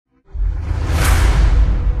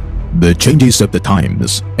The changes of the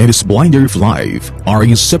times and the splendor of life are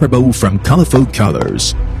inseparable from colorful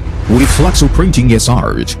colors. With flexo printing as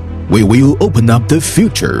art, we will open up the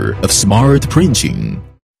future of smart printing.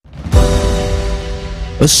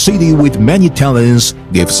 A city with many talents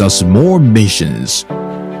gives us more missions.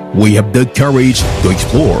 We have the courage to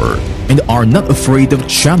explore and are not afraid of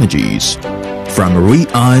challenges. From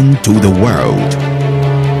Rian to the world.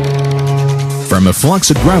 From a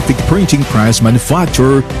flexographic printing press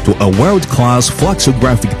manufacturer to a world-class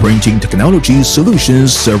flexographic printing technology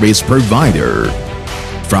solutions service provider.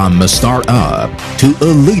 From a startup to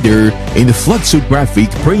a leader in the flexographic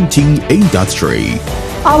printing industry.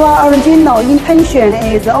 Our original intention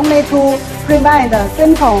is only to provide a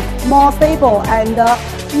simple, more stable and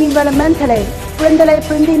environmentally friendly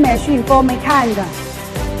printing machine for mankind.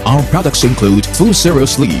 Our products include full serial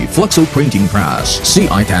sleeve flexo printing press,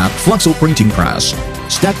 CI-type flexo printing press,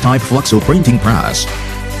 stack-type flexo printing press,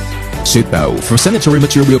 seatbelt for sanitary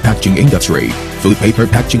material packaging industry, food paper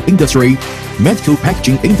packaging industry, medical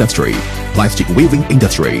packaging industry, plastic weaving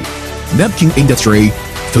industry, napkin industry,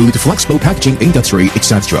 food flexible packaging industry,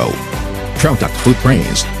 etc. Product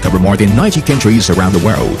footprints cover more than 90 countries around the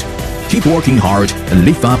world. Keep working hard and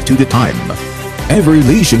live up to the time. Every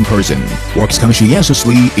Lixiang person works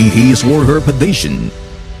conscientiously in his or her position.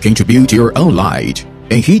 Contribute your own light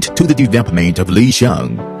and heat to the development of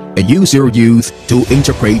Lixiang, and use your youth to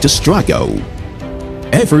interpret the struggle.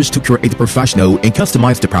 Efforts to create professional and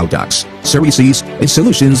customized products, services, and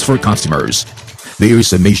solutions for customers. There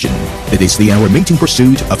is a mission that is the unremitting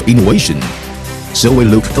pursuit of innovation. So we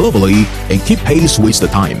look globally and keep pace with the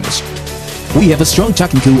times. We have a strong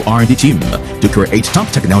technical R&D team to create top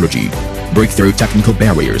technology, break through technical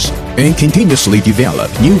barriers, and continuously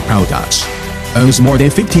develop new products. Owns more than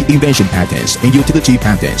 50 invention patents and utility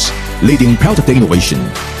patents, leading product innovation.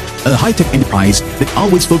 A high-tech enterprise that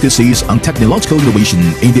always focuses on technological innovation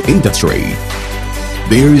in the industry.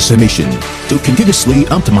 There is a mission to continuously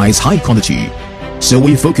optimize high quality, so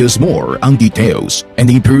we focus more on details and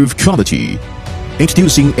improve quality.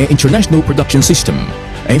 Introducing an international production system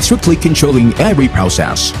and strictly controlling every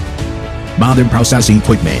process. Modern processing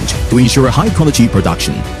equipment to ensure high-quality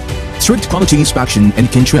production. Strict quality inspection and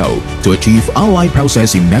control to achieve online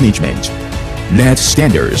processing management. Let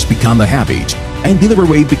standards become a habit and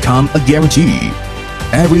delivery become a guarantee.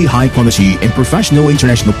 Every high-quality and professional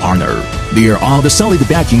international partner, they are all the solid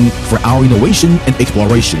backing for our innovation and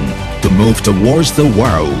exploration to move towards the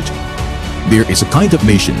world. There is a kind of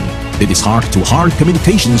mission that is heart-to-heart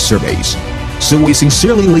communication service, so we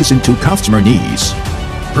sincerely listen to customer needs.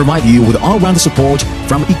 Provide you with all-round support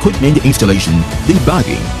from equipment installation,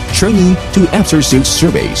 debugging, training to after-sales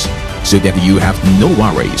service, so that you have no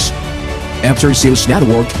worries. After-sales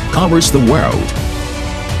network covers the world.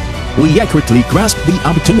 We accurately grasp the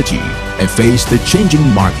opportunity and face the changing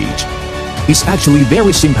market. It's actually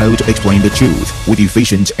very simple to explain the truth with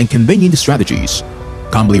efficient and convenient strategies.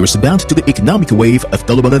 Calmly respond to the economic wave of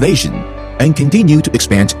globalization and continue to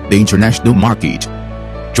expand the international market.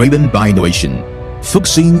 Driven by innovation,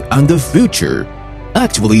 focusing on the future,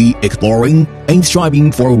 actively exploring and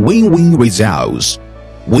striving for win-win results.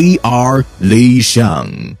 We are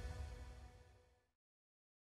Lixiang.